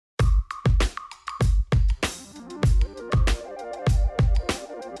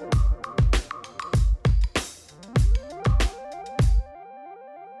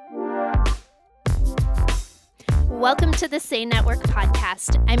Welcome to the Say Network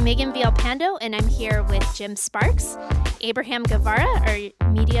podcast. I'm Megan Villalpando, and I'm here with Jim Sparks, Abraham Guevara, our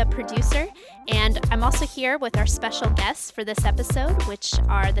media producer, and I'm also here with our special guests for this episode, which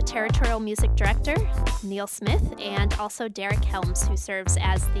are the Territorial Music Director, Neil Smith, and also Derek Helms, who serves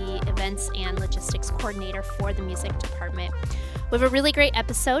as the Events and Logistics Coordinator for the Music Department. We have a really great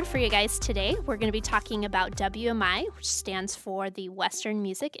episode for you guys today. We're going to be talking about WMI, which stands for the Western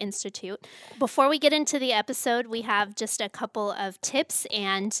Music Institute. Before we get into the episode, we have just a couple of tips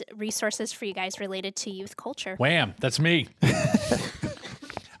and resources for you guys related to youth culture. Wham, that's me.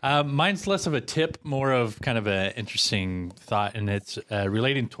 Mine's less of a tip, more of kind of an interesting thought, and it's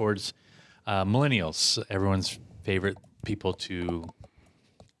relating towards millennials, everyone's favorite people to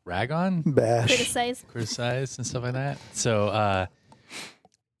rag on, bash, criticize, and stuff like that. So,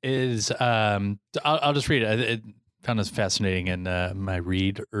 I'll just read it. I found this fascinating in my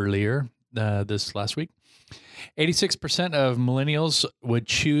read earlier this last week. 86% of millennials would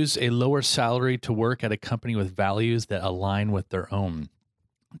choose a lower salary to work at a company with values that align with their own.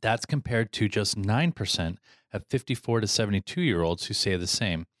 That's compared to just 9% of 54 to 72-year-olds who say the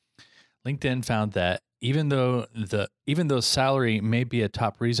same. LinkedIn found that even though salary may be a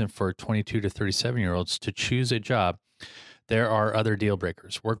top reason for 22 to 37-year-olds to choose a job, there are other deal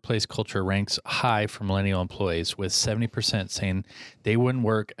breakers. Workplace culture ranks high for millennial employees, with 70% saying they wouldn't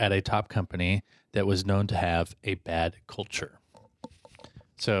work at a top company that was known to have a bad culture.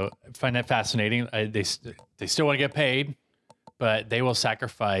 So I find that fascinating. They still want to get paid, but they will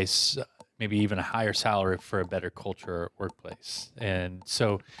sacrifice maybe even a higher salary for a better culture or workplace. And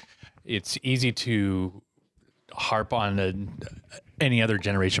so it's easy to harp on any other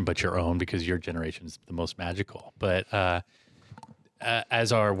generation but your own because your generation is the most magical. But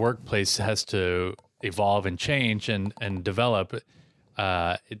as our workplace has to evolve and change and develop,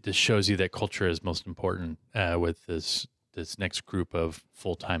 it just shows you that culture is most important with this next group of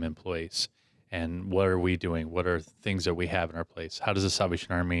full-time employees. And what are we doing? What are things that we have in our place? How does the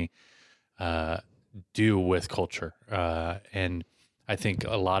Salvation Army do with culture? And I think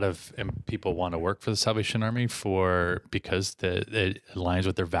a lot of people want to work for the Salvation Army because it aligns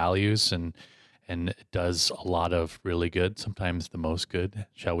with their values and it does a lot of really good, sometimes the most good,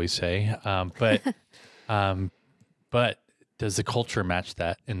 shall we say? But does the culture match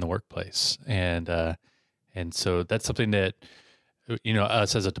that in the workplace? And so that's something that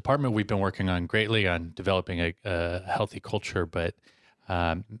us as a department we've been working on greatly on developing a healthy culture, but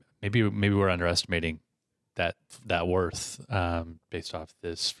maybe we're underestimating that worth based off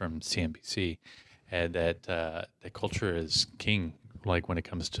this from CNBC, and that culture is king. Like when it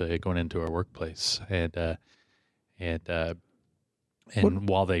comes to going into our workplace, and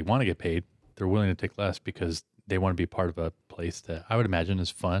while they want to get paid, they're willing to take less because they want to be part of a place that I would imagine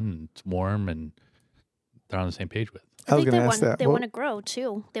is fun and it's warm and they're on the same page with. I think they want to grow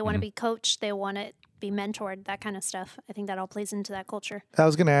too. They want to be coached. They want to be mentored, that kind of stuff. I think that all plays into that culture. I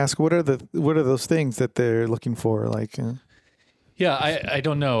was going to ask, what are those things that they're looking for? Like, yeah, I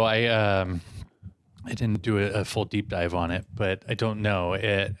don't know. I didn't do a full deep dive on it, but I don't know.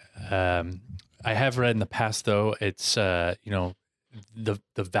 I have read in the past though. It's the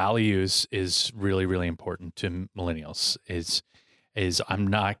values is really, really important to millennials. Is I'm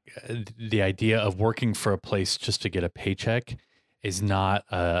not the idea of working for a place just to get a paycheck is not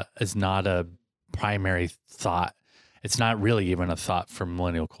a primary thought. It's not really even a thought for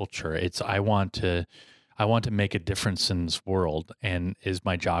millennial culture. It's I want to make a difference in this world, and is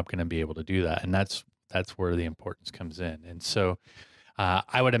my job going to be able to do that? And that's where the importance comes in. And so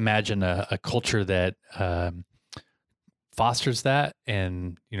I would imagine a culture that fosters that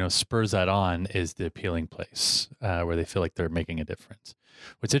and spurs that on is the appealing place where they feel like they're making a difference.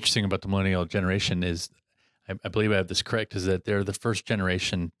 What's interesting about the millennial generation is, I believe I have this correct, is that they're the first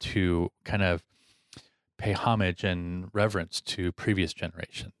generation to kind of pay homage and reverence to previous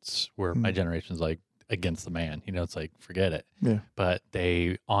generations, where my generation's like against the man. It's like, forget it. Yeah. But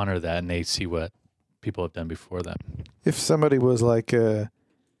they honor that and they see what people have done before them. If somebody was like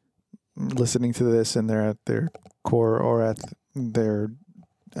listening to this and they're at their core or at their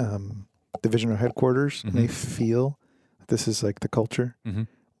divisional headquarters, and they feel this is like the culture,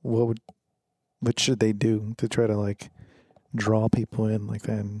 what should they do to try to like draw people in like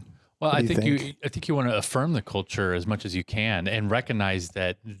that? Well, I think you want to affirm the culture as much as you can and recognize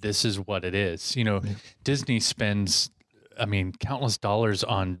that this is what it is. Disney spends, countless dollars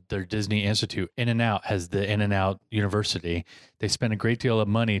on their Disney Institute. In-N-Out has the In-N-Out University. They spend a great deal of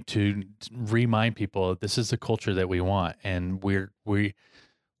money to remind people this is the culture that we want, and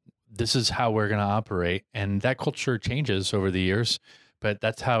this is how we're going to operate. And that culture changes over the years, but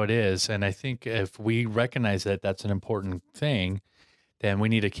that's how it is. And I think if we recognize that that's an important thing, then we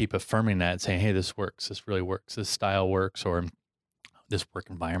need to keep affirming that, saying, hey, this works. This really works. This style works, or this work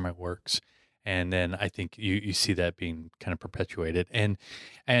environment works. And then I think you see that being kind of perpetuated. And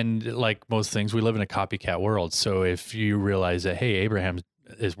like most things, we live in a copycat world. So if you realize that, hey, Abraham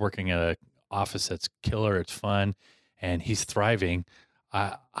is working at an office that's killer, it's fun, and he's thriving,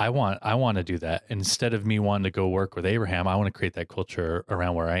 I want to do that. Instead of me wanting to go work with Abraham, I want to create that culture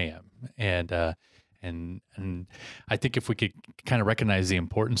around where I am. And I think if we could kind of recognize the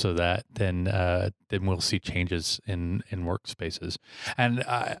importance of that, then we'll see changes in workspaces. And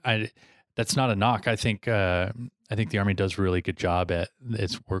that's not a knock. I think the Army does a really good job at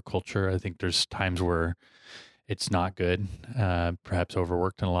its work culture. I think there's times where it's not good, perhaps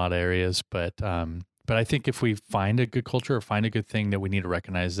overworked in a lot of areas, but I think if we find a good culture or find a good thing, that we need to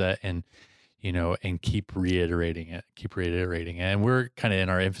recognize that and keep reiterating it. And we're kind of in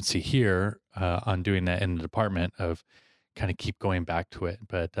our infancy here on doing that in the department of kind of keep going back to it.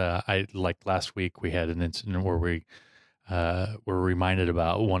 But like last week, we had an incident where we were reminded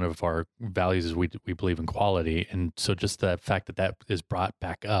about one of our values is we believe in quality. And so just the fact that is brought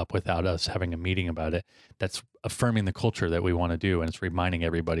back up without us having a meeting about it, that's affirming the culture that we want to do. And it's reminding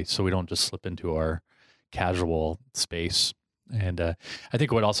everybody so we don't just slip into our casual space. And I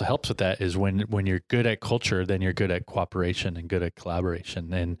think what also helps with that is when you're good at culture, then you're good at cooperation and good at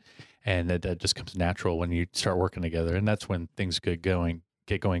collaboration, and that just comes natural when you start working together, and that's when things get going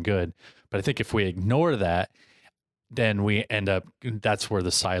good. But I think if we ignore that, then we end up, that's where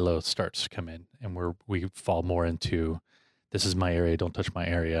the silo starts to come in, and we fall more into, this is my area, don't touch my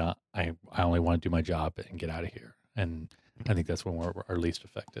area. I only want to do my job and get out of here. And I think that's when we're our least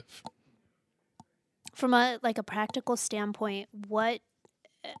effective. From a practical standpoint, what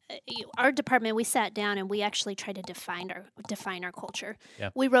our department, we sat down and we actually tried to define our culture. Yeah.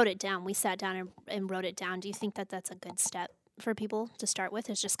 We wrote it down. We sat down and wrote it down. Do you think that that's a good step for people to start with,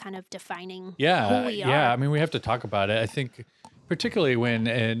 is just kind of defining who we are? Yeah, I mean, we have to talk about it. I think particularly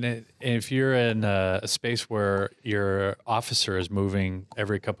if you're in a space where your officer is moving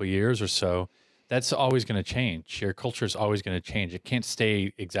every couple of years or so, that's always going to change. Your culture is always going to change. It can't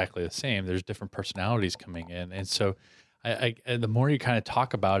stay exactly the same. There's different personalities coming in. And so the more you kind of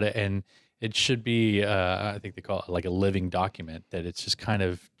talk about it, and it should be, I think they call it like a living document, that it's just kind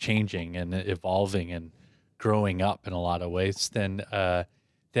of changing and evolving and growing up in a lot of ways, then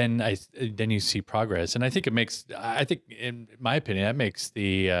you see progress. And I think in my opinion, that makes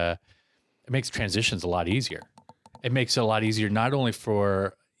it makes transitions a lot easier. It makes it a lot easier, not only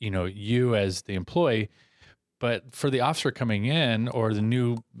for you as the employee, but for the officer coming in or the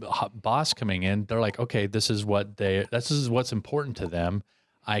new boss coming in. They're like, okay, this is what's important to them.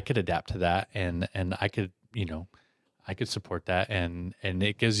 I could adapt to that, and I could support that, and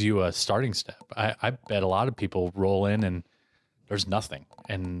it gives you a starting step. I bet a lot of people roll in and there's nothing,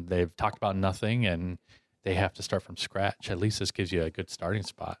 and they've talked about nothing, and they have to start from scratch. At least this gives you a good starting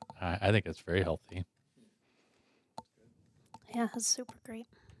spot. I think it's very healthy. Yeah, that's super great.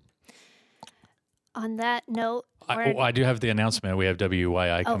 On that note, I do have the announcement. We have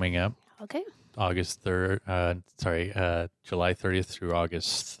WYI coming up. Okay. August 3rd, July 30th through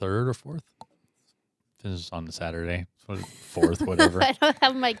August 3rd or 4th. This is on the Saturday, 4th, whatever. I don't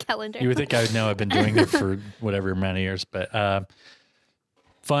have my calendar. You would think I would know. I've been doing it for whatever amount of years, but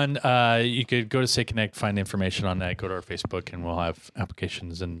fun. You could go to Say Connect, find information on that. Go to our Facebook, and we'll have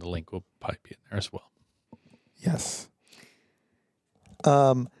applications, and the link will probably be in there as well. Yes.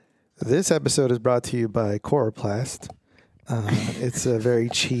 This episode is brought to you by Coroplast. It's a very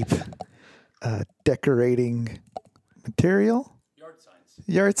cheap decorating material.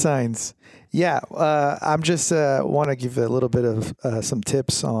 Yard signs. Yeah. I'm just want to give a little bit of some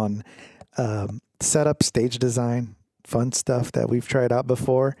tips on setup, stage design, fun stuff that we've tried out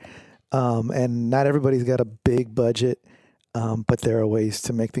before. And not everybody's got a big budget, but there are ways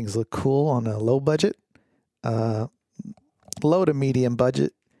to make things look cool on a low budget, low to medium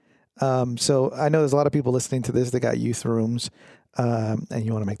budget. So I know there's a lot of people listening to this that got youth rooms, and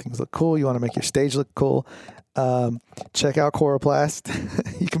you want to make things look cool. You want to make your stage look cool. Check out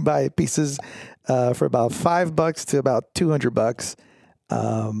Coroplast. You can buy pieces for about $5 to about $200.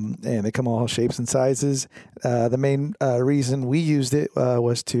 And they come all shapes and sizes. The main reason we used it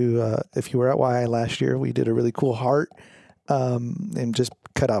was to, if you were at YI last year, we did a really cool heart and just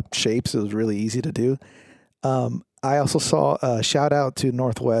cut out shapes. It was really easy to do. I also saw a shout out to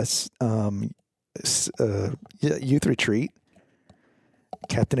Northwest Youth Retreat.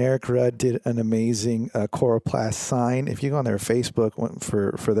 Captain Eric Rudd did an amazing Coroplast sign. If you go on their Facebook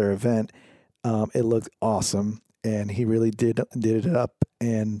for their event, it looked awesome. and he really did it up.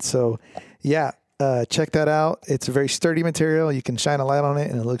 And so, yeah, check that out. It's a very sturdy material. You can shine a light on it,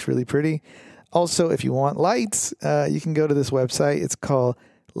 and it looks really pretty. Also, if you want lights, you can go to this website. It's called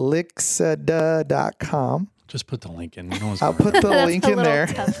lixada.com. Just put the link in. I'll put the link in there.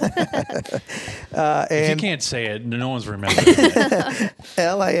 If you can't say it, no one's remembering it.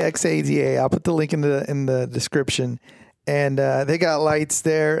 LIXADA. I'll put the link in the description. And they got lights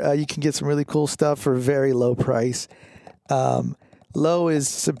there. You can get some really cool stuff for a very low price. Low is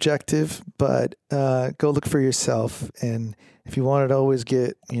subjective, but go look for yourself. And if you wanted to always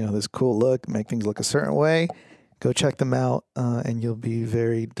get this cool look, make things look a certain way, go check them out, and you'll be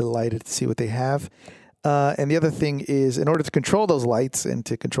very delighted to see what they have. And the other thing is, in order to control those lights and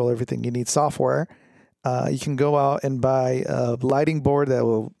to control everything, you need software. You can go out and buy a lighting board that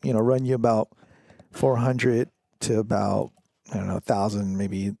will, run you about $400 to about, $1,000,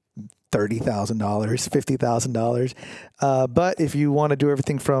 maybe $30,000, $50,000. But if you want to do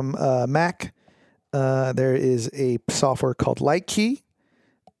everything from Mac, there is a software called LightKey,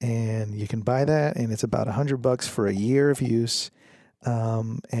 and you can buy that, and it's about $100 for a year of use.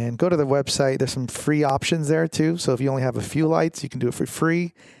 And go to the website. There's some free options there too. So if you only have a few lights, you can do it for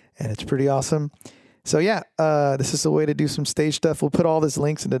free, and it's pretty awesome. So yeah, this is the way to do some stage stuff. We'll put all these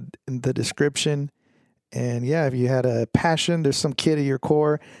links in the description. And yeah, if you had a passion, there's some kid at your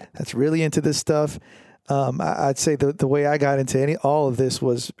core that's really into this stuff. I'd say the way I got into all of this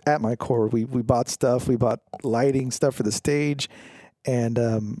was at my core. We bought stuff. We bought lighting stuff for the stage,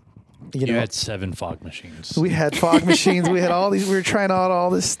 and you had 7 fog machines. We had fog machines. We had all these. We were trying out all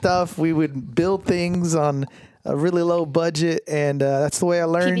this stuff. We would build things on a really low budget, and that's the way I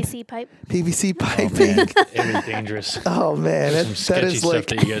learned. PVC piping. Oh, man. It was dangerous. Oh man, that is stuff like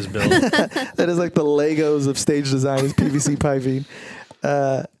that you guys built. That is like the Legos of stage design is PVC piping.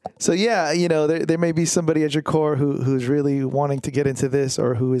 So yeah, there may be somebody at your core who's really wanting to get into this,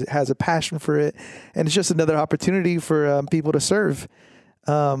 or who has a passion for it, and it's just another opportunity for people to serve.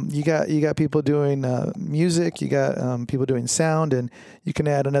 You got people doing music, you got people doing sound, and you can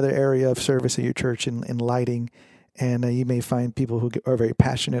add another area of service at your church in lighting, and you may find people who are very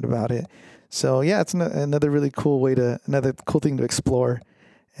passionate about it. So yeah, it's another really cool another cool thing to explore,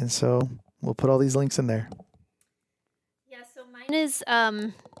 and so we'll put all these links in there. Yeah, so mine is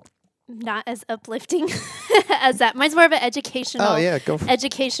not as uplifting as that. Mine's more of an educational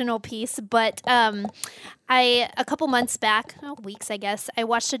educational piece, but a couple months back, weeks I guess, I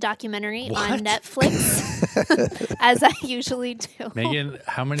watched a documentary on Netflix, as I usually do. Megan,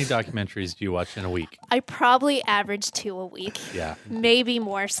 how many documentaries do you watch in a week? I probably average 2 a week. Yeah. Maybe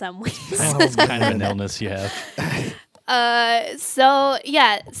more some weeks. That's kind of an illness you have. So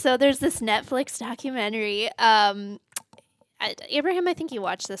there's this Netflix documentary. Abraham, I think you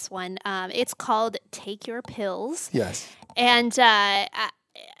watched this one. It's called Take Your Pills. Yes. And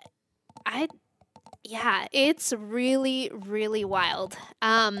it's really, really wild.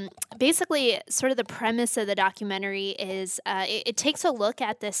 Basically, sort of the premise of the documentary is it takes a look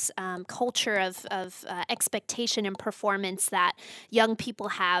at this culture of expectation and performance that young people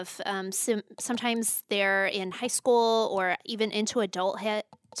have. Sometimes they're in high school or even into adulthood.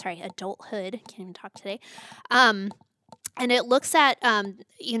 Can't even talk today. And it looks at,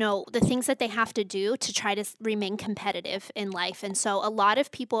 the things that they have to do to try to remain competitive in life. And so a lot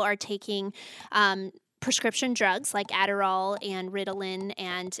of people are taking prescription drugs like Adderall and Ritalin,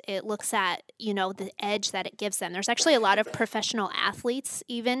 and it looks at, the edge that it gives them. There's actually a lot of professional athletes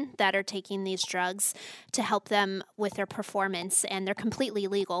even that are taking these drugs to help them with their performance, and they're completely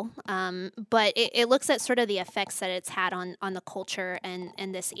legal. But it looks at sort of the effects that it's had on the culture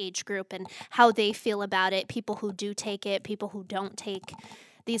and this age group and how they feel about it, people who do take it, people who don't take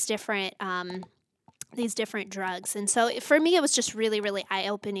these different drugs. And so for me, it was just really, really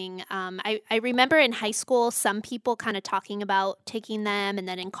eye-opening. I remember in high school, some people kind of talking about taking them, and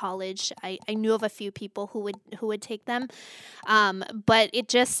then in college, I knew of a few people who would take them. But it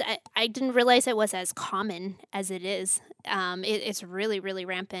just, I didn't realize it was as common as it is. It's really, really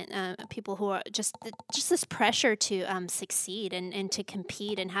rampant. People who are just this pressure to succeed and to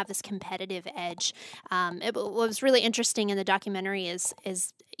compete and have this competitive edge. What was really interesting in the documentary is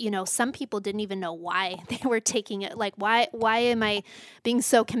some people didn't even know why they were taking it. Like, why am I being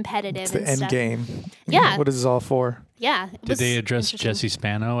so competitive? It's the end game. Yeah. What is this all for? Yeah. Did they address Jesse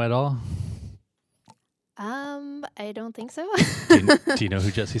Spano at all? I don't think so. Do you know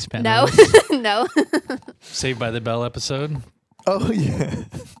who Jesse Spano is? No. Saved by the Bell episode? Oh, yeah.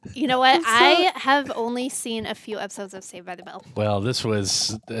 You know what? I have only seen a few episodes of Saved by the Bell. Well, this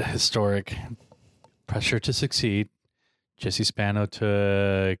was the historic Pressure to Succeed. Jesse Spano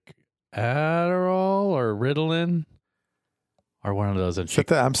took Adderall or Ritalin or one of those.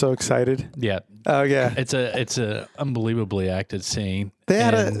 And I'm so excited. yeah. Oh yeah. It's a unbelievably acted scene. They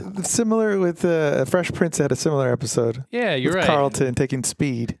had a similar with Fresh Prince had a similar episode. Yeah, you're with right. Carlton taking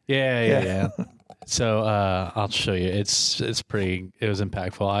speed. Yeah. So I'll show you. It's pretty. It was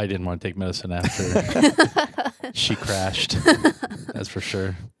impactful. I didn't want to take medicine after she crashed. That's for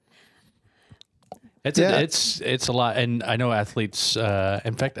sure. It's a lot, and I know athletes.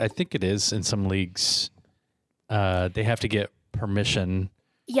 In fact, I think it is in some leagues. They have to get permission.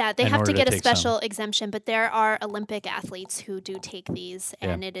 Yeah, they have to get a special exemption, but there are Olympic athletes who do take these,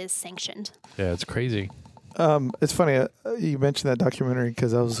 and it is sanctioned. Yeah, it's crazy. It's funny you mentioned that documentary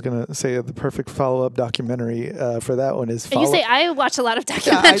because I was going to say the perfect follow-up documentary for that one is. And you say I watch a lot of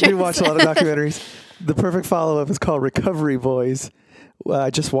documentaries. Yeah, I do watch a lot of documentaries. The perfect follow-up is called Recovery Boys.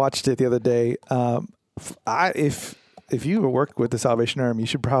 I just watched it the other day. If you work with the Salvation Army, you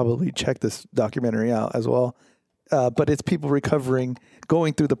should probably check this documentary out as well. But it's people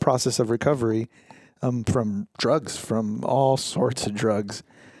going through the process of recovery from drugs, from all sorts of drugs.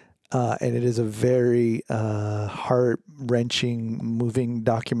 And it is a very heart-wrenching, moving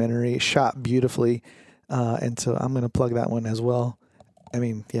documentary, shot beautifully. And so I'm going to plug that one as well. I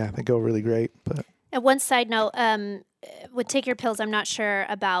mean, yeah, they go really great. But and one side note, with Take Your Pills, I'm not sure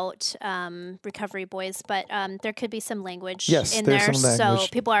about Recovery Boys, but there could be some language in there. So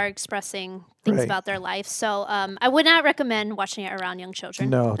people are expressing things about their life. So I would not recommend watching it around young children.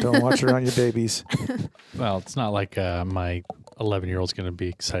 No, don't watch it around your babies. Well, it's not like my 11-year-old's going to be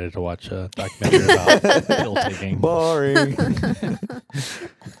excited to watch a documentary about pill taking. Boring.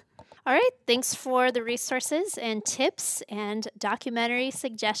 All right. Thanks for the resources and tips and documentary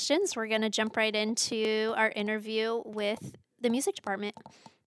suggestions. We're going to jump right into our interview with the music department.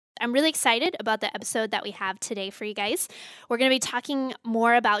 I'm really excited about the episode that we have today for you guys. We're going to be talking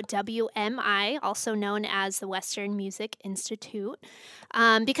more about WMI, also known as the Western Music Institute,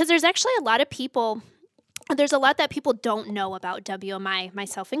 because there's actually a lot of people. There's a lot that people don't know about WMI,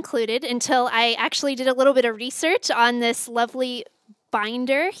 myself included, until I actually did a little bit of research on this lovely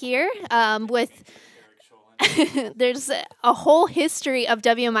binder here with there's a whole history of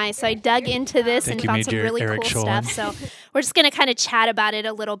WMI. So I dug into this and found some really cool stuff. So we're just going to kind of chat about it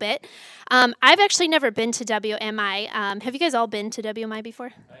a little bit. I've actually never been to WMI. Have you guys all been to WMI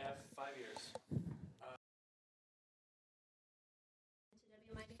before? I have 5 years.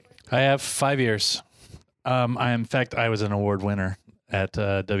 I have 5 years. In fact, I was an award winner at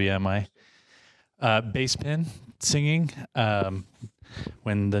WMI. Bass pin singing.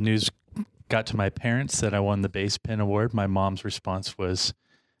 When the news got to my parents that I won the bass pin award, my mom's response was,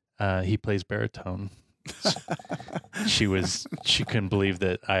 "He plays baritone." She couldn't believe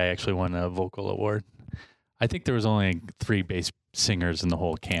that I actually won a vocal award. I think there was only 3 bass singers in the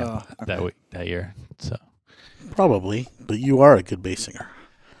whole camp that year. So probably, but you are a good bass singer.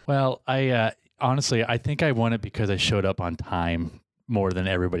 Well, honestly, I think I won it because I showed up on time more than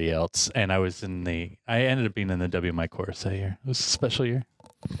everybody else, and I ended up being in the WMI chorus that year. It was a special year.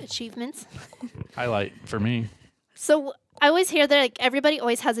 Achievements. Highlight for me. So I always hear that everybody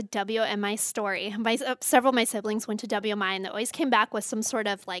always has a WMI story. Several of my siblings went to WMI, and they always came back with some sort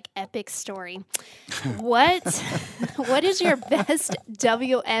of epic story. What is your best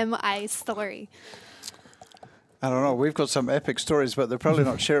WMI story? I don't know. We've got some epic stories, but they're probably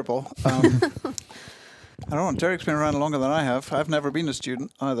not shareable. I don't know. Derek's been around longer than I have. I've never been a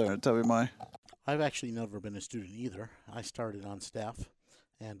student either at WMI. I've actually never been a student either. I started on staff,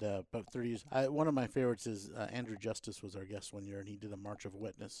 and about 30 years. One of my favorites is Andrew Justice was our guest one year, and he did a March of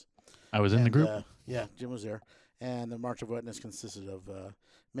Witness. I was in the group. Yeah, Jim was there. And the March of Witness consisted of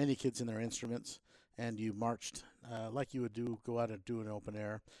many kids in their instruments, and you marched like you would go out and do an open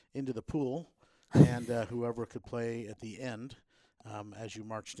air into the pool, and whoever could play at the end. As you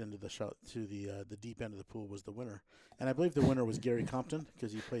marched into the deep end of the pool was the winner. And I believe the winner was Gary Compton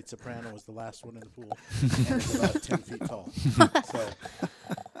because he played soprano, was the last one in the pool, and was about 10 feet tall. So,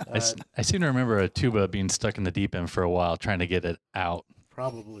 I seem to remember a tuba being stuck in the deep end for a while, trying to get it out.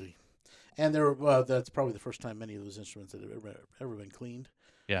 Probably. And that's probably the first time many of those instruments had ever been cleaned.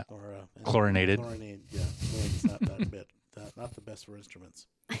 Yeah. Or chlorinated. Chlorinated, yeah. It's not not the best for instruments.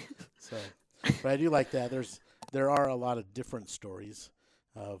 So, but I do like that. There are a lot of different stories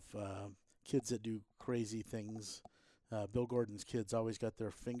of kids that do crazy things. Bill Gordon's kids always got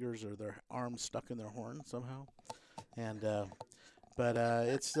their fingers or their arms stuck in their horn somehow, and but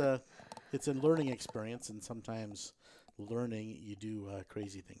it's a learning experience, and sometimes learning you do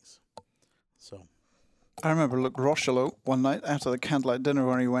crazy things. So I remember Luke Rocheleau one night after the candlelight dinner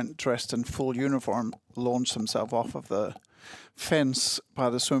when he went dressed in full uniform, launched himself off of the fence by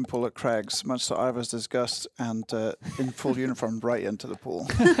the swimming pool at Craig's, much to Ivor's disgust, and in full uniform right into the pool.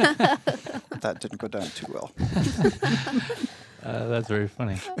 That didn't go down too well. That's very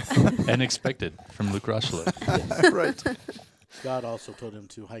funny. Unexpected from Luke Rochler. Yes. Right. God also told him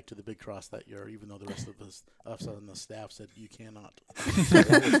to hike to the big cross that year, even though the rest of us on the staff said, you cannot.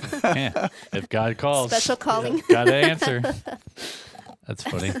 Yeah. If God calls, Special calling. gotta answer. That's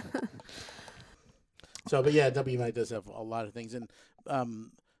funny. So, but yeah, WMI does have a lot of things. And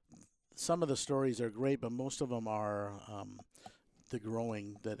some of the stories are great, but most of them are the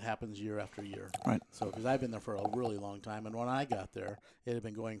growing that happens year after year. Right. So, because I've been there for a really long time, and when I got there, it had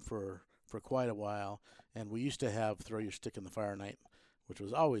been going for quite a while. And we used to have Throw Your Stick in the Fire night, which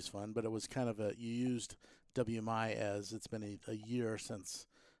was always fun, but it was kind of you used WMI as it's been a year since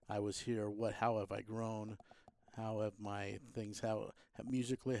I was here. How have I grown? How have my things,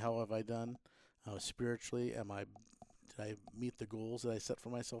 musically, how have I done? Spiritually, did I meet the goals that I set for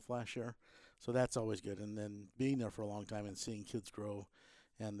myself last year? So that's always good. And then being there for a long time and seeing kids grow,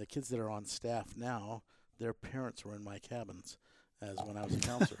 and the kids that are on staff now, their parents were in my cabins as when I was a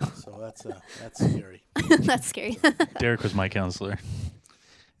counselor. So that's scary. That's scary. Derek was my counselor.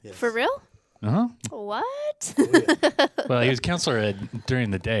 Yes. For real? Uh-huh. What? Oh, yeah. Well, he was counselor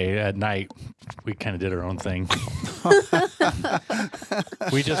during the day. At night, we kind of did our own thing.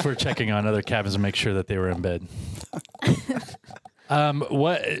 We just were checking on other cabins to make sure that they were in bed.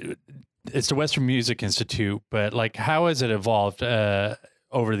 It's the Western Music Institute, but like, how has it evolved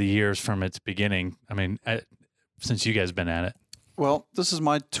over the years from its beginning? I mean, since you guys have been at it. Well, this is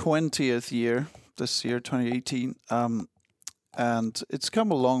my 20th year, this year, 2018. And it's come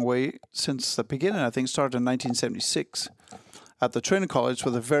a long way since the beginning. I think started in 1976 at the training college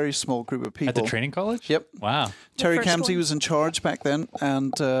with a very small group of people. At the training college? Yep. Wow. Terry first Camsey one? was in charge back then,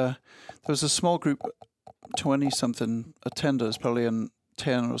 and there was a small group, 20-something attenders, probably, and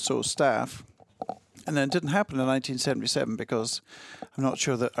 10 or so staff. And then it didn't happen in 1977 because I'm not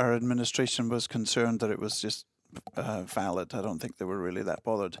sure that our administration was concerned that it was just valid. I don't think they were really that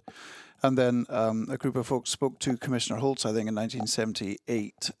bothered. And then a group of folks spoke to Commissioner Holtz, I think, in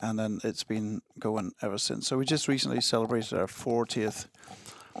 1978, and then it's been going ever since. So we just recently celebrated our 40th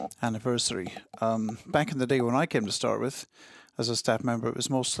anniversary. Back in the day when I came to start with, as a staff member, it was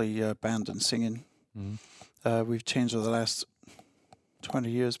mostly band and singing. Mm-hmm. We've changed over the last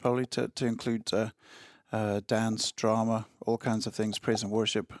 20 years probably to include dance, drama, all kinds of things, praise and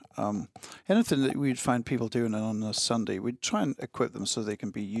worship. Anything that we'd find people doing on a Sunday, we'd try and equip them so they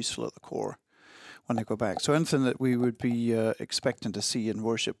can be useful at the core when they go back. So anything that we would be expecting to see in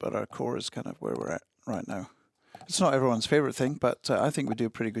worship at our core is kind of where we're at right now. It's not everyone's favorite thing, but I think we do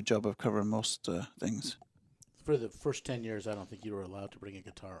a pretty good job of covering most things. For the first 10 years, I don't think you were allowed to bring a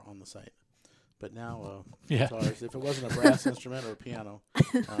guitar on the site. But now, Yeah. guitars, if it wasn't a brass instrument or a piano,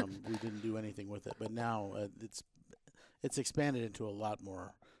 we didn't do anything with it. But now it's expanded into a lot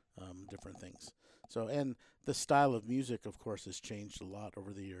more different things. So, and the style of music, of course, has changed a lot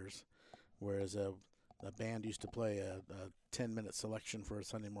over the years. Whereas a band used to play a 10-minute selection for a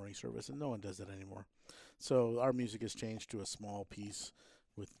Sunday morning service, and no one does that anymore. So our music has changed to a small piece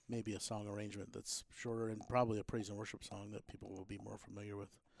with maybe a song arrangement that's shorter and probably a praise and worship song that people will be more familiar with.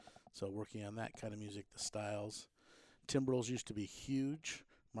 So working on that kind of music, the styles. Timbrels used to be huge.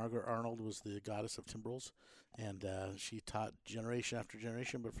 Margaret Arnold was the goddess of timbrels, and she taught generation after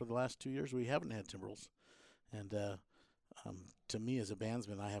generation. But for the last 2 years, we haven't had timbrels. And to me, as a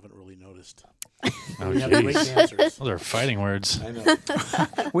bandsman, I haven't really noticed. Oh, We have great jeez. dancers. Those are fighting words. I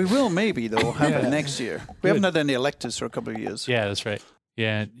know. We will maybe, though, have Yeah. it next year. We haven't had any electives for a couple of years. Yeah, that's right.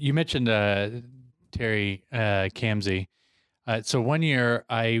 Yeah, you mentioned Terry Camsey. So one year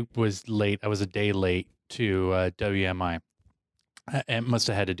I was late. I was a day late to WMI. It must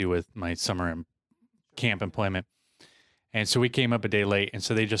have had to do with my summer camp employment. And so we came up a day late, and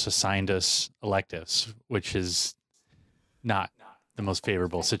so they just assigned us electives, which is not the most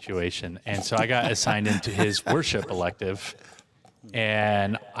favorable situation. And so I got assigned into his worship elective,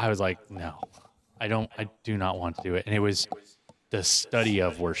 and I was like, no, I do not want to do it. And it was the study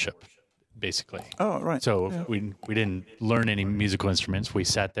of worship, basically. Oh, right. So Yeah. we didn't learn any musical instruments. We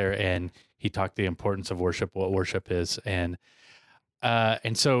sat there and he talked the importance of worship, what worship is. And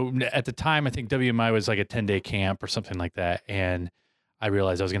so at the time, I think WMI was like a 10-day camp or something like that. And I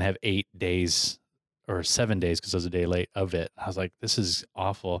realized I was going to have 8 days or 7 days because I was a day late of it. I was like, this is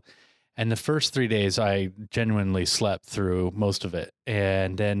awful. And the first 3 days, I genuinely slept through most of it.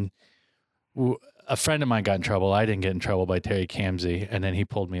 And then a friend of mine got in trouble. I didn't get in trouble by Terry Camsey. And then he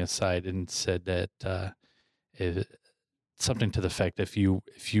pulled me aside and said that something to the effect, if you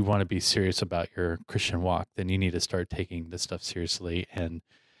want to be serious about your Christian walk, then you need to start taking this stuff seriously. And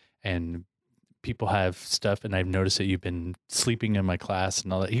people have stuff, and I've noticed that you've been sleeping in my class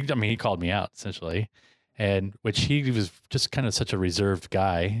and all that. He called me out essentially, and which he was just kind of such a reserved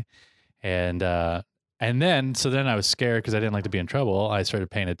guy. And then I was scared because I didn't like to be in trouble. I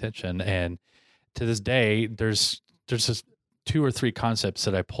started paying attention, and to this day, there's just 2 or 3 concepts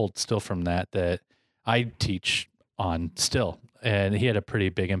that I pulled still from that I teach on still, and he had a pretty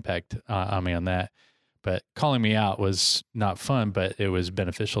big impact on me on that. But calling me out was not fun, but it was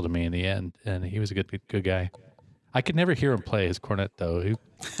beneficial to me in the end, and he was a good guy. I could never hear him play his cornet, though. He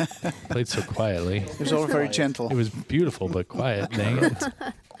played so quietly. It was all very gentle. It was beautiful, but quiet. Dang it.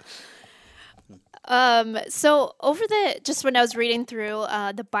 So just when I was reading through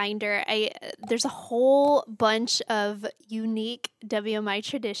the binder, there's a whole bunch of unique WMI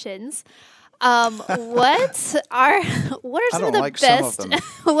traditions. What are some of the best? Some of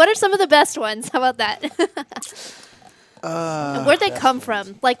them. What are some of the best ones? How about that? Where'd they come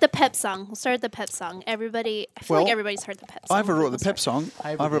from? Like the pep song. We'll start with the pep song. I feel like everybody's heard the pep song. Ivor wrote the pep song,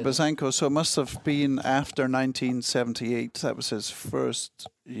 Ivor Bazanko, so it must have been after 1978. That was his first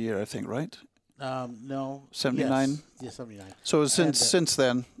year, I think, right? No. 79? Yes. Yeah, 79. So since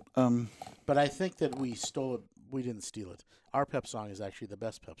then. But I think that we stole it. We didn't steal it. Our pep song is actually the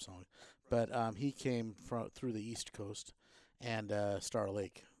best pep song. But he came through the East Coast, and Star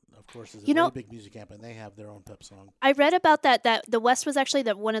Lake, of course, is a very big music camp, and they have their own pep song. I read about that the West was actually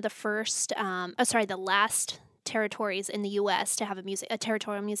one of the first, the last territories in the U.S. to have a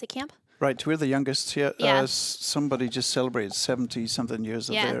territorial music camp. Right, we're the youngest here. Yeah. Somebody just celebrated 70-something years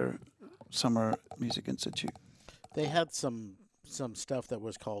of their Summer Music Institute. They had some stuff that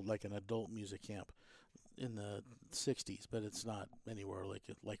was called like an adult music camp in the 60s, but it's not anywhere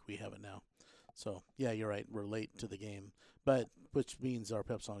like we have it now. So, yeah, you're right. We're late to the game, which means our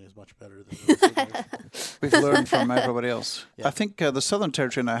pep song is much better than the rest. We've learned from everybody else. Yeah. I think the Southern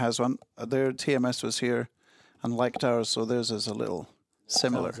Territory now has one. Their TMS was here and liked ours, so theirs is a little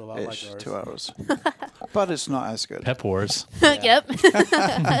similar-ish to ours. But it's not as good. Pep Wars. Yep.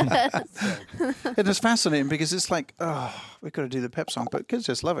 It is fascinating because it's like, we've got to do the pep song, but kids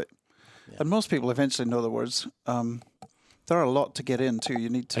just love it. Yeah. And most people eventually know the words. There are a lot to get into. You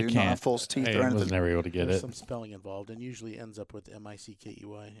need to not have false teeth or anything. I was never able to get There's it. some spelling involved, and usually ends up with MICKEY,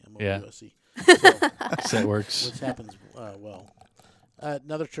 MOUSE. So it works. Which happens well.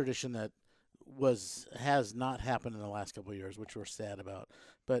 Another tradition that has not happened in the last couple of years, which we're sad about,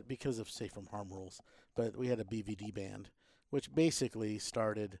 but because of safe from harm rules. But we had a BVD band, which basically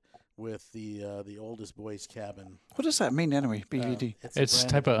started with the oldest boys' cabin. What does that mean anyway, BVD? It's a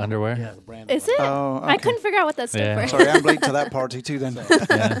type of underwear. Yeah, the brand. Is it? Oh, okay. I couldn't figure out what that stood for. Sorry, I'm late to that party too then.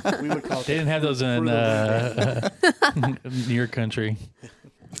 We would call it. They didn't have those in near country.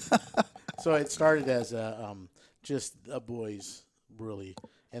 So it started as just a boys, really.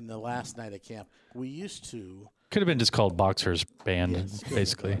 And the last night at camp, we used to. Could have been just called Boxers Band,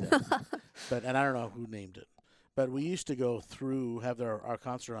 basically. And I don't know who named it. But we used to go through, have our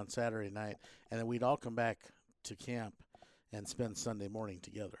concert on Saturday night, and then we'd all come back to camp and spend Sunday morning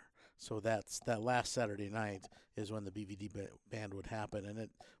together. So that last Saturday night is when the BVD band would happen, and it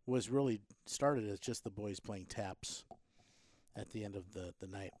was really started as just the boys playing taps at the end of the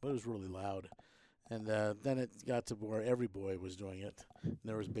night, but it was really loud. And then it got to where every boy was doing it. And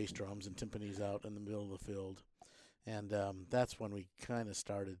there was bass drums and timpanis out in the middle of the field. And that's when we kind of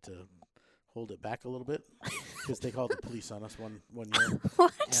started to hold it back a little bit because they called the police on us one year.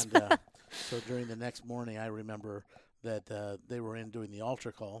 What? And so during the next morning, I remember that they were in doing the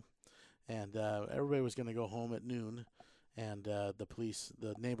altar call, and everybody was going to go home at noon. And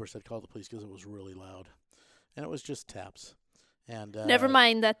the neighbors had called the police because it was really loud. And it was just taps. And Never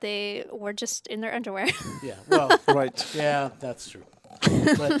mind that they were just in their underwear. Yeah, well, Right. Yeah, that's true.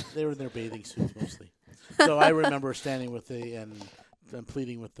 But they were in their bathing suits mostly. So I remember standing with and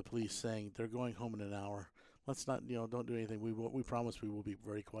pleading with the police, saying they're going home in an hour. Let's not, don't do anything. We promise we will be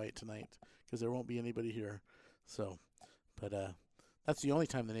very quiet tonight because there won't be anybody here. So, but that's the only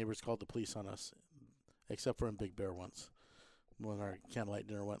time the neighbors called the police on us, except for in Big Bear once, when our candlelight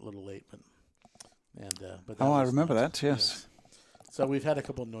dinner went a little late. But I remember that. Yes. So we've had a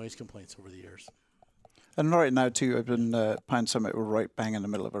couple of noise complaints over the years. And right now too, I've been Pine Summit. We're right bang in the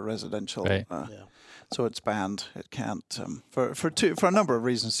middle of a residential. Right. So it's banned. It can't for a number of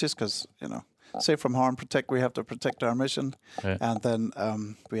reasons. Just because safe from harm, we have to protect our mission, right. And then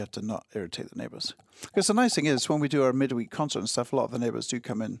we have to not irritate the neighbors. Because the nice thing is, when we do our midweek concert and stuff, a lot of the neighbors do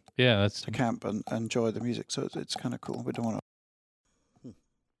come in to camp and enjoy the music. So it's kind of cool. We don't want to.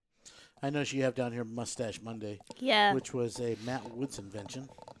 I notice you have down here Mustache Monday, Yeah. which was a Matt Woods invention,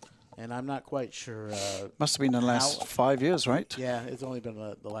 and I'm not quite sure. Must have been in the last 5 years, right? Yeah, it's only been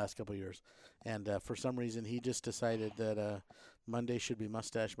the last couple of years, and for some reason he just decided that Monday should be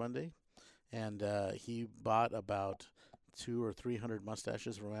Mustache Monday, and he bought about 200 or 300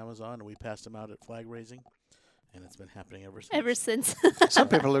 mustaches from Amazon, and we passed them out at flag raising. And it's been happening ever since. Ever since. Some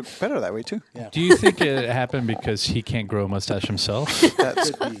people look better that way too. Yeah. Do you think it happened because he can't grow a mustache himself?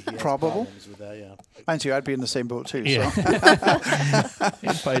 That's Could be. He has probable. problems with that, yeah. Mind you, I'd be in the same boat too. Yeah. So.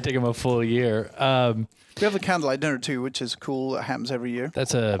 It'd probably take him a full year. We have a candlelight dinner too, which is cool. It happens every year.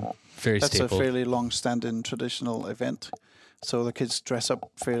 That's a very That's staple. a fairly long-standing traditional event. So the kids dress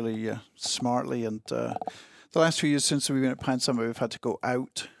up fairly smartly. And the last few years since we've been at Pine Summit, we've had to go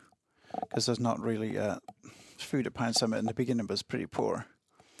out because there's not really food at Pine Summit. In the beginning was pretty poor.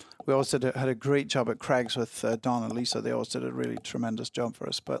 We always had a great job at Craig's with Don and Lisa. They always did a really tremendous job for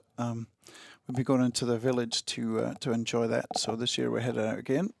us. But we'll be going into the village to enjoy that. So this year we're headed out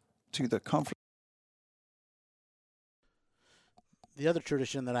again to the conference. The other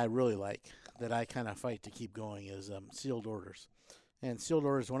tradition that I really like, that I kind of fight to keep going, is sealed orders. And sealed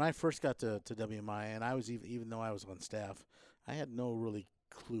orders, when I first got to WMI, and I was even though I was on staff, I had no really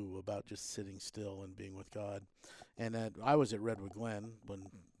clue about just sitting still and being with God. And I was at Redwood Glen when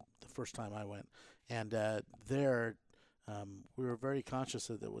the first time I went, and there we were very conscious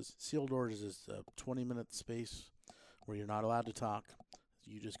that there was sealed orders is a 20-minute space where you're not allowed to talk.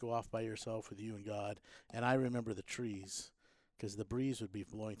 You just go off by yourself with you and God. And I remember the trees, because the breeze would be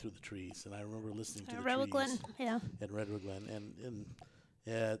blowing through the trees, and I remember listening to the Redwood trees Glen, yeah. at Redwood Glen.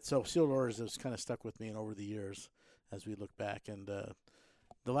 And so sealed orders has kind of stuck with me and over the years as we look back. And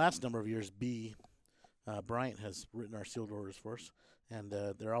the last number of years, Bryant has written our sealed orders for us, and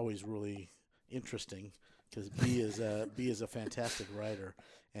they're always really interesting because B is a fantastic writer,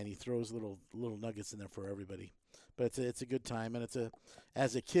 and he throws little nuggets in there for everybody. But it's a good time, and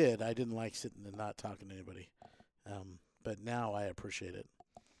as a kid, I didn't like sitting and not talking to anybody, but now I appreciate it,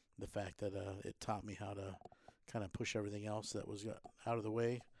 the fact that it taught me how to kind of push everything else that was out of the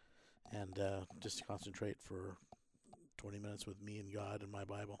way, and just concentrate for 20 minutes with me and God and my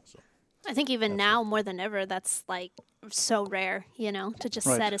Bible. So I think even now more than ever, that's like so rare, to just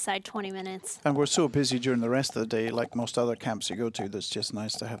Right. set aside 20 minutes. And we're so busy during the rest of the day, like most other camps you go to, that's just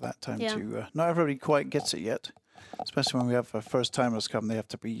nice to have that time Yeah. to... not everybody quite gets it yet, especially when we have first-timers come. They have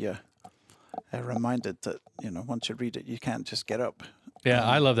to be reminded that, once you read it, you can't just get up. Yeah,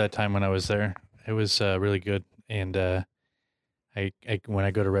 I love that time when I was there. It was really good. And I when I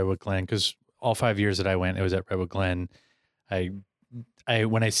go to Redwood Glen, because all 5 years that I went, it was at Redwood Glen. I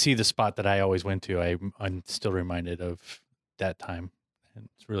when I see the spot that I always went to, I'm still reminded of that time. And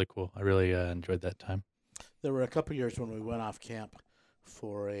it's really cool. I really enjoyed that time. there were a couple of years when we went off camp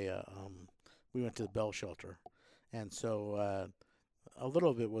for we went to the Bell Shelter, and so a little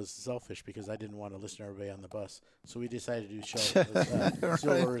of it was selfish because I didn't want to listen to everybody on the bus. So we decided to do sealed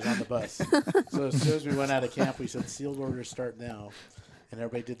orders on the bus. So as soon as we went out of camp, we said sealed orders start now. And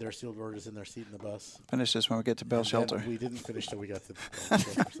everybody did their sealed orders in their seat in the bus. Finish this when we get to Bell And Shelter. then we didn't finish till we got to Bell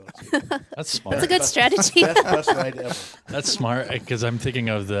Shelter. So That's smart. That's a good strategy. best bus ride ever. That's smart because I'm thinking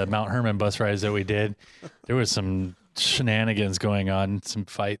of the Mount Herman bus rides that we did. There was some shenanigans going on, some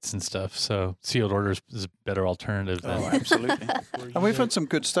fights and stuff. So sealed orders is a better alternative than Oh, absolutely. And we've had some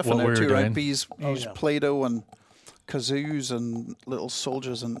good stuff in What there we were too, doing. right? Bees use yeah. Play-Doh and kazoos and little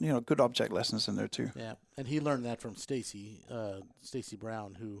soldiers and, good object lessons in there too. Yeah, and he learned that from Stacy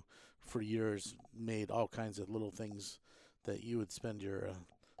Brown, who for years made all kinds of little things that you would spend your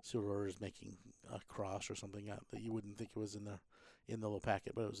sealed orders making a cross or something out that you wouldn't think it was in the little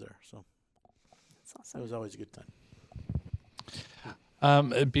packet, but it was there. So That's it awesome. was always a good time.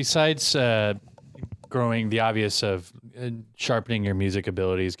 Besides growing the obvious of sharpening your music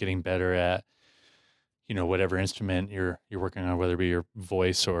abilities, getting better at whatever instrument you're working on, whether it be your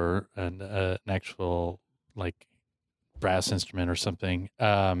voice or an actual like brass instrument or something.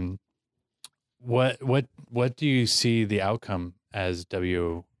 What do you see the outcome as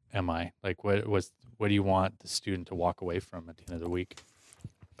WMI? Like what do you want the student to walk away from at the end of the week?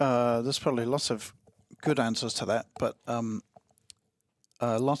 There's probably lots of good answers to that, but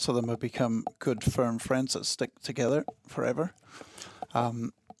lots of them have become good, firm friends that stick together forever.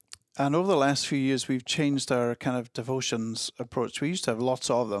 And over the last few years, we've changed our kind of devotions approach. We used to have lots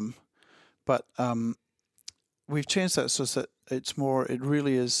of them, but we've changed that so that it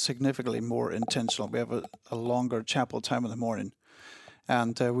really is significantly more intentional. We have a longer chapel time in the morning,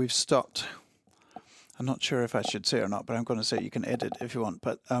 and we've stopped. I'm not sure if I should say or not, but I'm going to say you can edit if you want.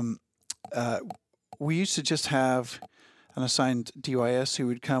 But we used to just have an assigned DYS who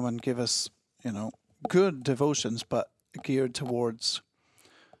would come and give us, good devotions, but geared towards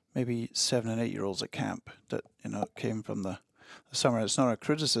maybe 7 and 8 year olds at camp that, came from the summer. It's not a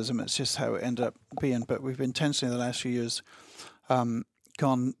criticism, it's just how it ended up being. But we've intentionally, the last few years,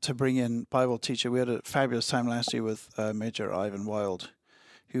 gone to bring in Bible teacher. We had a fabulous time last year with Major Ivan Wild,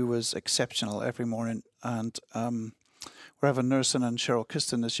 who was exceptional every morning. And we're having Nursing and Cheryl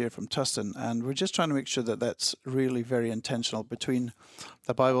Kiston this year from Tustin. And we're just trying to make sure that that's really very intentional between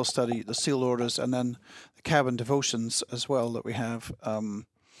the Bible study, the sealed orders, and then the cabin devotions as well that we have.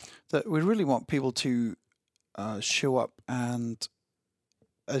 That we really want people to show up and,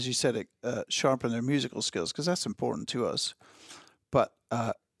 as you said, sharpen their musical skills, because that's important to us. But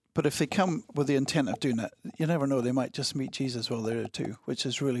if they come with the intent of doing that, you never know, they might just meet Jesus while they're there too, which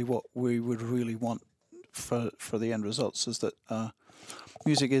is really what we would really want for the end results, is that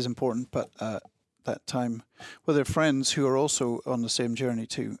music is important, but that time with their friends who are also on the same journey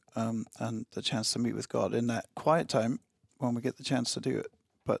too, and the chance to meet with God in that quiet time when we get the chance to do it.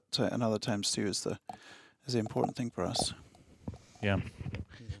 But in other times too is the important thing for us. Yeah.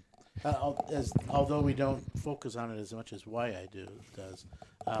 Although we don't focus on it as much as YI does,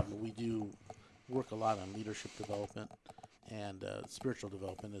 we do work a lot on leadership development and spiritual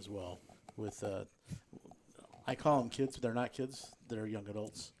development as well. With I call them kids, but they're not kids; they're young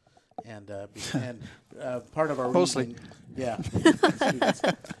adults. And part of our mostly, students.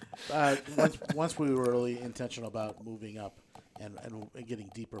 Once we were really intentional about moving up and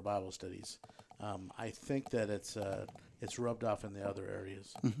getting deeper Bible studies, I think that it's rubbed off in the other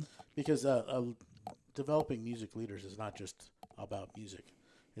areas, because developing music leaders is not just about music.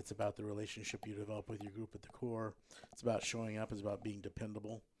 It's about the relationship you develop with your group at the core. It's about showing up. It's about being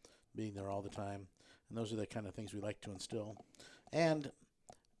dependable, being there all the time. And those are the kind of things we like to instill. And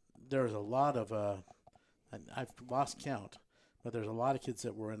there's a lot of, I've lost count, but there's a lot of kids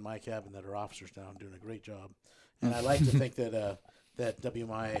that were in my cabin that are officers now and doing a great job. And I like to think that that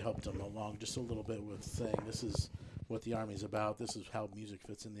WMI helped them along just a little bit with saying, this is what the Army's about. This is how music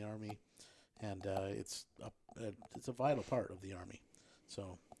fits in the Army. And it's a vital part of the Army.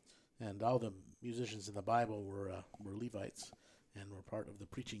 So, and all the musicians in the Bible were Levites and were part of the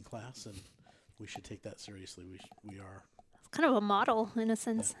preaching class, and we should take that seriously. We are. It's kind of a model in a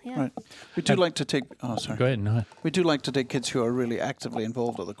sense. Yeah. Right. We do like to take. Oh, sorry. Go ahead. No. We do like to take kids who are really actively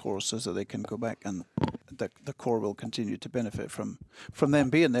involved at the Corps, so that they can go back and the Corps will continue to benefit from them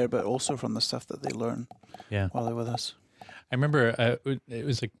being there, but also from the stuff that they learn while they're with us. I remember it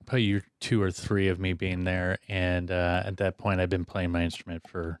was like probably year 2 or 3 of me being there, and at that point I'd been playing my instrument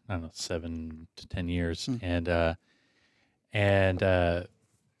for 7 to 10 years, and I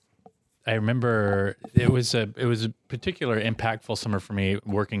remember it was a particular impactful summer for me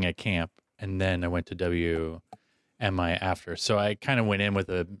working at camp, and then I went to WMI after, so I kind of went in with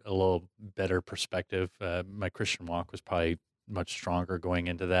a little better perspective. My Christian walk was probably much stronger going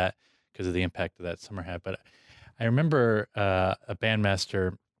into that because of the impact that summer had, but I remember a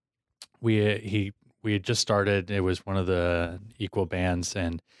bandmaster. We had just started. It was one of the equal bands,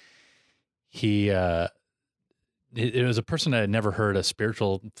 and it was a person that had never heard a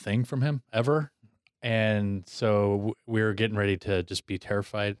spiritual thing from him ever, and so we were getting ready to just be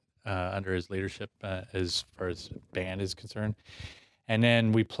terrified under his leadership as far as band is concerned. And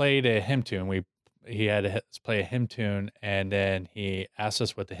then we played a hymn tune. He had us play a hymn tune, and then he asked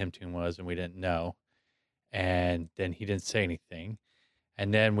us what the hymn tune was, and we didn't know. And then he didn't say anything.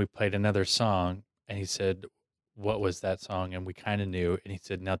 And then we played another song, and he said, what was that song? And we kind of knew. And he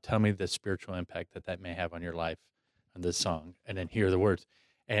said, now tell me the spiritual impact that may have on your life on this song. And then hear the words.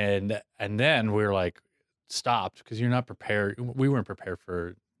 And then we were like, stopped, because you're not prepared. We weren't prepared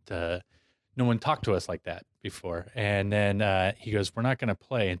no one talked to us like that before. And then he goes, we're not going to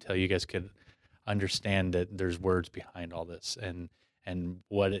play until you guys could understand that there's words behind all this, and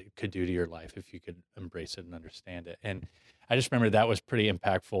what it could do to your life if you could embrace it and understand it. And I just remember that was pretty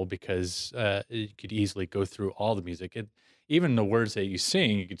impactful, because you could easily go through all the music. Even the words that you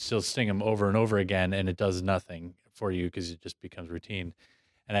sing, you could still sing them over and over again, and it does nothing for you because it just becomes routine.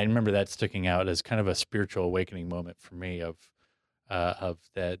 And I remember that sticking out as kind of a spiritual awakening moment for me of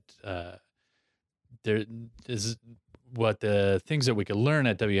that there is what the things that we could learn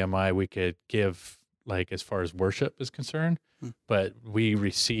at WMI we could give, like as far as worship is concerned, but we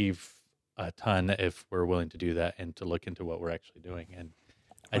receive a ton if we're willing to do that and to look into what we're actually doing. And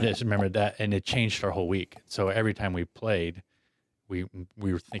I just remember that, and it changed our whole week. So every time we played,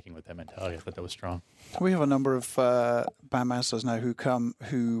 we were thinking with that mentality. I thought that was strong. We have a number of bandmasters now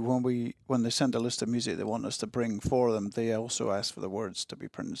who when they send a list of music they want us to bring for them, they also ask for the words to be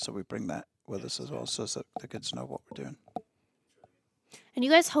printed, so we bring that with us as well, so that the kids know what we're doing. And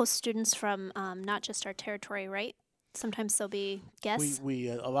you guys host students from not just our territory, right? Sometimes there'll be guests. We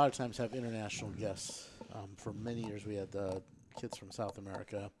a lot of times have international guests. For many years we had kids from South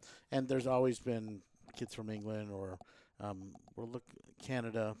America, and there's always been kids from England or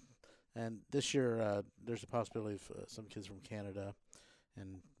Canada. And this year there's a possibility of some kids from Canada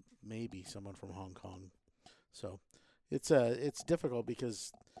and maybe someone from Hong Kong. So it's difficult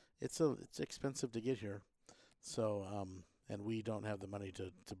because it's expensive to get here. So and we don't have the money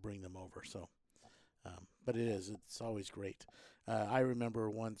to bring them over. So but it's always great. I remember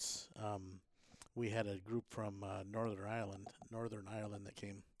once we had a group from Northern Ireland that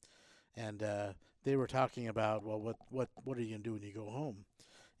came, and they were talking about, well, what are you going to do when you go home?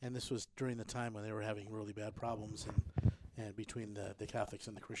 And this was during the time when they were having really bad problems and between the Catholics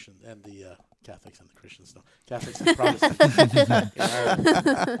and the Christians, and the Catholics and the Christians, no, Catholics and Protestants in Ireland.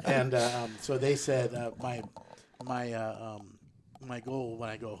 And so they said, my goal when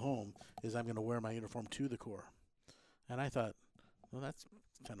I go home is I'm going to wear my uniform to the Corps. And I thought, well, that's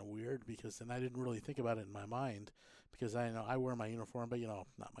kind of weird, because then I didn't really think about it in my mind, because I know I wear my uniform, but not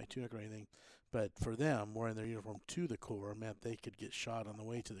my tunic or anything. But for them, wearing their uniform to the Corps meant they could get shot on the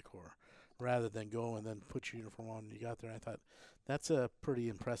way to the Corps, rather than go and then put your uniform on when you got there. I thought that's pretty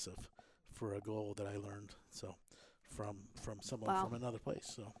impressive for a goal that I learned. So from someone from another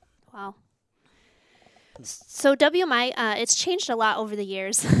place. So wow. So WMI, it's changed a lot over the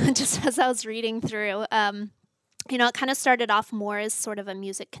years. Just as I was reading through, it kind of started off more as sort of a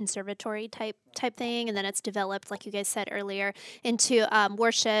music conservatory type thing, and then it's developed, like you guys said earlier, into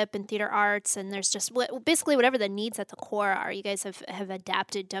worship and theater arts, and there's just basically whatever the needs at the core are. You guys have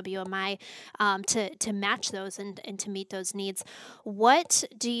adapted WMI to match those and to meet those needs. What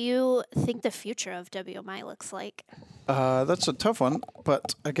do you think the future of WMI looks like? That's a tough one,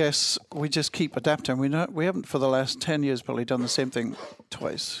 but I guess we just keep adapting. We haven't for the last 10 years probably done the same thing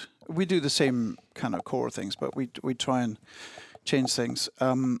twice. We do the same kind of core things, but we try and change things.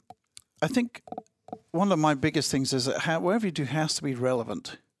 I think one of my biggest things is that whatever you do has to be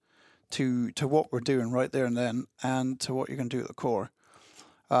relevant to what we're doing right there and then, and to what you're going to do at the core.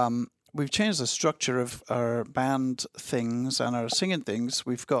 We've changed the structure of our band things and our singing things.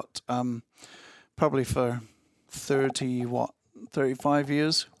 We've got probably for 35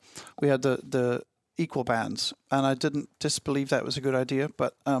 years, we had the equal bands, and I didn't disbelieve that was a good idea,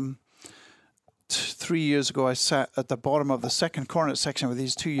 but 3 years ago I sat at the bottom of the second cornet section with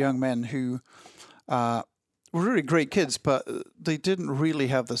these two young men who were really great kids, but they didn't really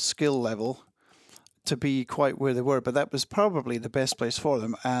have the skill level to be quite where they were, but that was probably the best place for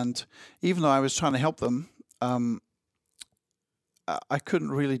them. And even though I was trying to help them, I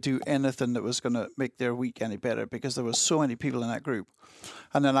couldn't really do anything that was going to make their week any better, because there were so many people in that group.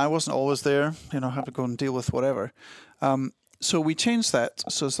 And then I wasn't always there, have to go and deal with whatever. So we changed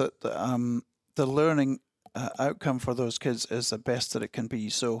that so that the learning outcome for those kids is the best that it can be.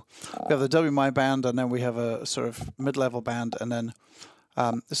 So we have the WMI band, and then we have a sort of mid-level band, and then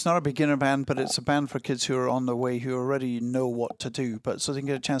it's not a beginner band, but it's a band for kids who are on the way, who already know what to do, but so they can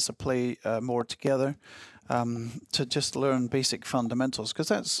get a chance to play more together, to just learn basic fundamentals, because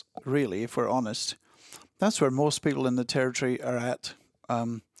that's really, if we're honest, that's where most people in the territory are at.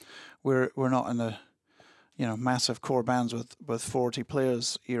 We're not in a massive core bands with 40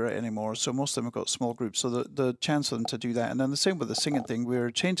 players era anymore, so most of them have got small groups, so the chance for them to do that. And then the same with the singing thing,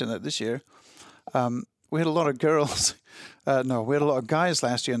 we're changing that this year. We had a lot of girls, we had a lot of guys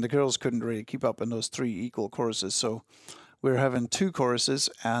last year, and the girls couldn't really keep up in those 3 equal choruses, so we're having 2 choruses,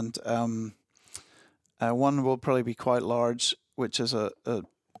 and one will probably be quite large, which is a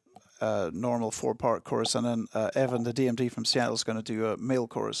normal 4-part chorus, and then Evan, the DMD from Seattle, is going to do a male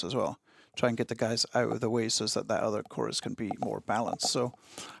chorus as well. Try and get the guys out of the way so that other chorus can be more balanced. So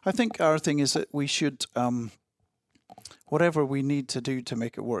I think our thing is that we should, whatever we need to do to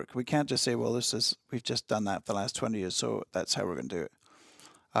make it work, we can't just say, well, we've just done that for the last 20 years, so that's how we're going to do it.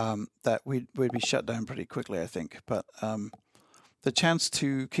 That we'd be shut down pretty quickly, I think. But the chance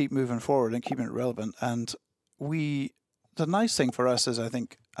to keep moving forward and keeping it relevant, and the nice thing for us is, I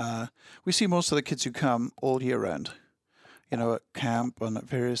think, we see most of the kids who come all year round, at camp and at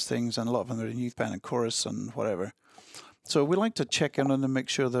various things, and a lot of them are in youth band and chorus and whatever. So we like to check in on them, make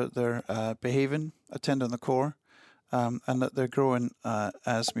sure that they're behaving, attending the core, and that they're growing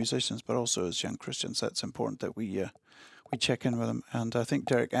as musicians, but also as young Christians. That's important that we check in with them. And I think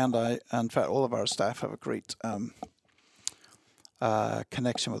Derek and I, and in fact all of our staff, have a great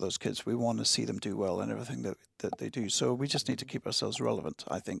connection with those kids. We want to see them do well in everything that they do. So we just need to keep ourselves relevant,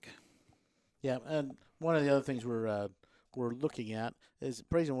 I think. Yeah, and one of the other things we're looking at is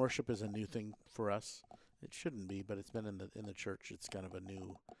praise and worship is a new thing for us. It shouldn't be, but it's been in the church. It's kind of a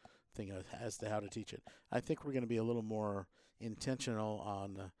new thing as to how to teach it. I think we're going to be a little more intentional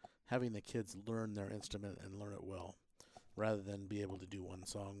on having the kids learn their instrument and learn it well, rather than be able to do one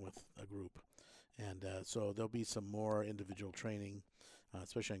song with a group. And so there'll be some more individual training,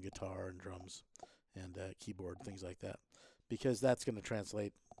 especially on guitar and drums and keyboard, things like that, because that's going to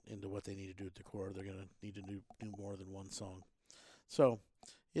translate into what they need to do at the core. They're going to need to do more than one song. So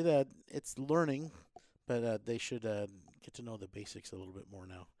it's learning, but they should get to know the basics a little bit more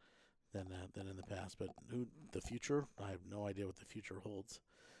now than in the past. But the future, I have no idea what the future holds.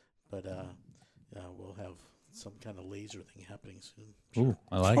 But we'll have some kind of laser thing happening soon. Ooh,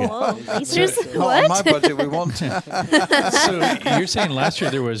 I like it. Whoa, lasers? On my What? budget, we want. So you're saying last year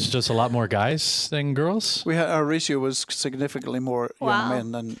there was just a lot more guys than girls? Our ratio was significantly more Wow. young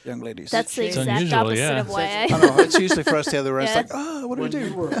men than young ladies. That's the It's exact unusual, opposite yeah. of why I know. It's usually for us the other way. It's Yeah. like, what do we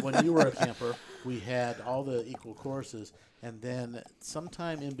do? When you were a camper, we had all the equal choruses, and then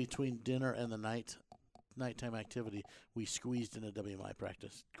sometime in between dinner and the nighttime activity, we squeezed in a WMI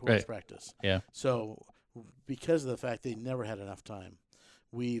practice, chorus Right. practice. Yeah. So because of the fact they never had enough time,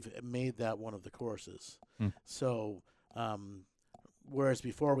 we've made that one of the courses. So whereas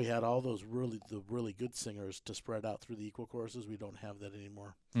before we had all those really good singers to spread out through the equal courses, we don't have that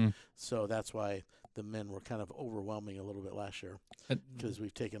anymore. So that's why the men were kind of overwhelming a little bit last year, because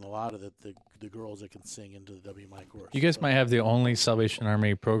we've taken a lot of the girls that can sing into the WMI course. You guys might have the only Salvation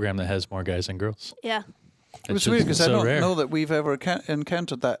Army program that has more guys than girls. Yeah. It was It's weird just because so I don't rare. know that we've ever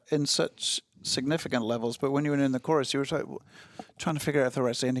encountered that in such significant levels. But when you were in the chorus, you were trying to figure out if there were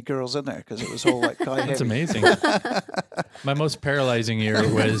actually any girls in there because it was all like guy That's heavy. amazing. My most paralyzing year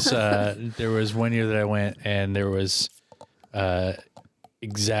was there was one year that I went and there was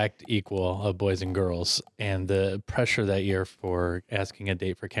exact equal of boys and girls, and the pressure that year for asking a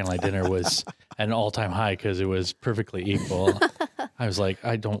date for candlelight dinner was at an all-time high because it was perfectly equal. I was like,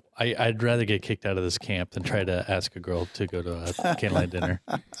 I'd rather get kicked out of this camp than try to ask a girl to go to a candlelight dinner.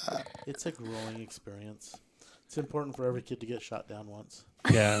 It's a growing experience. It's important for every kid to get shot down once.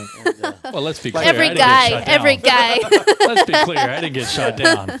 Yeah. And, Well, let's be clear. Every I didn't get shot down. every guy. Let's be clear. I didn't get shot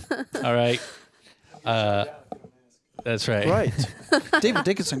down. All right. That's right. Right. David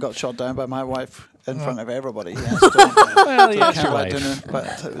Dickinson got shot down by my wife in front of everybody. Well, yeah, it's your Candlelight wife. dinner,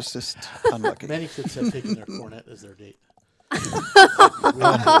 but it was just unlucky. many kids have taken their cornet as their date.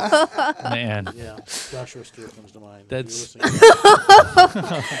 Man. Yeah, Joshua Stewart comes to mind. That's- If you're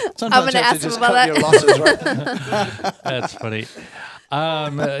listening. Sometimes I'm gonna you have ask to him just about cut your losses, right? That's funny.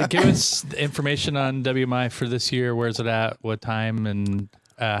 Give us information on WMI for this year. Where's it at? What time? And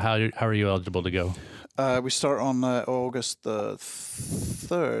how are you eligible to go? We start on August the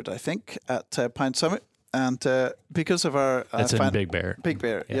 3rd, I think, at Pine Summit. And because of our... That's in Big Bear. Big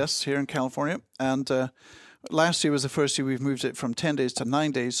Bear, Yeah. yes, here in California. And last year was the first year we've moved it from 10 days to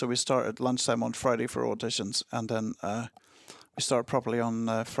 9 days. So we start at lunchtime on Friday for auditions. And then we start properly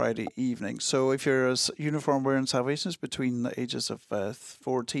on Friday evening. So if you're a uniform wearing Salvationist between the ages of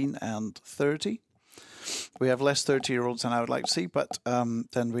 14 and 30, we have less 30-year-olds than I would like to see, but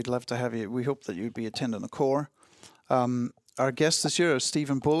then we'd love to have you. We hope that you'd be attending the core. Our guests this year are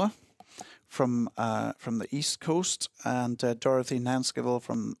Stephen Bulla from the East Coast and Dorothy Nanskivell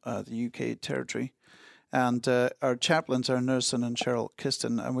from the UK territory. And our chaplains are Nursing and Cheryl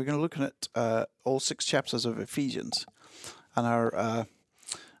Kiston. And we're going to look at all 6 chapters of Ephesians. And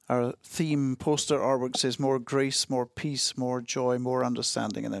our theme poster artwork says more grace, more peace, more joy, more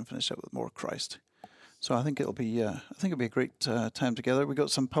understanding, and then finish up with more Christ. So I think it'll be a great time together. We got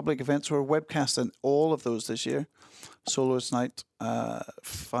some public events. We're webcasting all of those this year. Soloist night,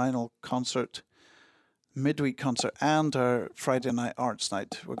 final concert, midweek concert, and our Friday night arts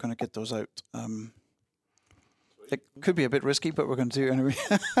night. We're going to get those out. It could be a bit risky, but we're going to do it anyway.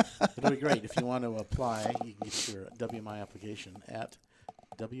 It'll be great. If you want to apply, you can get your WMI application at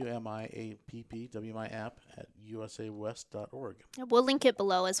WMI app at usawest.org. We'll link it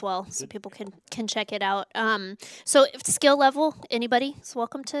below as well so people can check it out. So if skill level, anybody is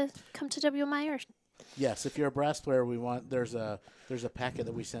welcome to come to WMI or Yes, if you're a brass player, there's a packet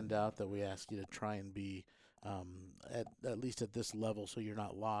that we send out that we ask you to try and be at least at this level so you're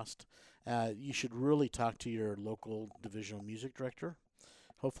not lost. You should really talk to your local divisional music director.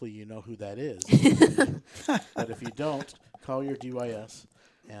 Hopefully you know who that is. But if you don't, call your DYS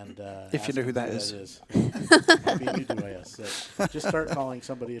And if you know who that is. is. Maybe you do, yes. So just start calling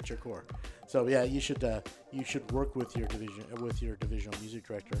somebody at your core. So yeah, you should work with your divisional music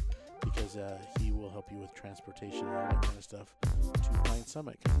director, because he will help you with transportation and all that kind of stuff to Pine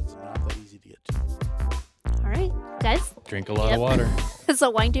Summit, because it's not that easy to get to. All right, guys. Drink a lot of water. It's a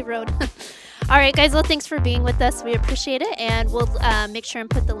windy road. All right, guys. Well, thanks for being with us. We appreciate it. And we'll make sure and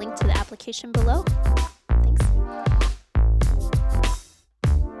put the link to the application below.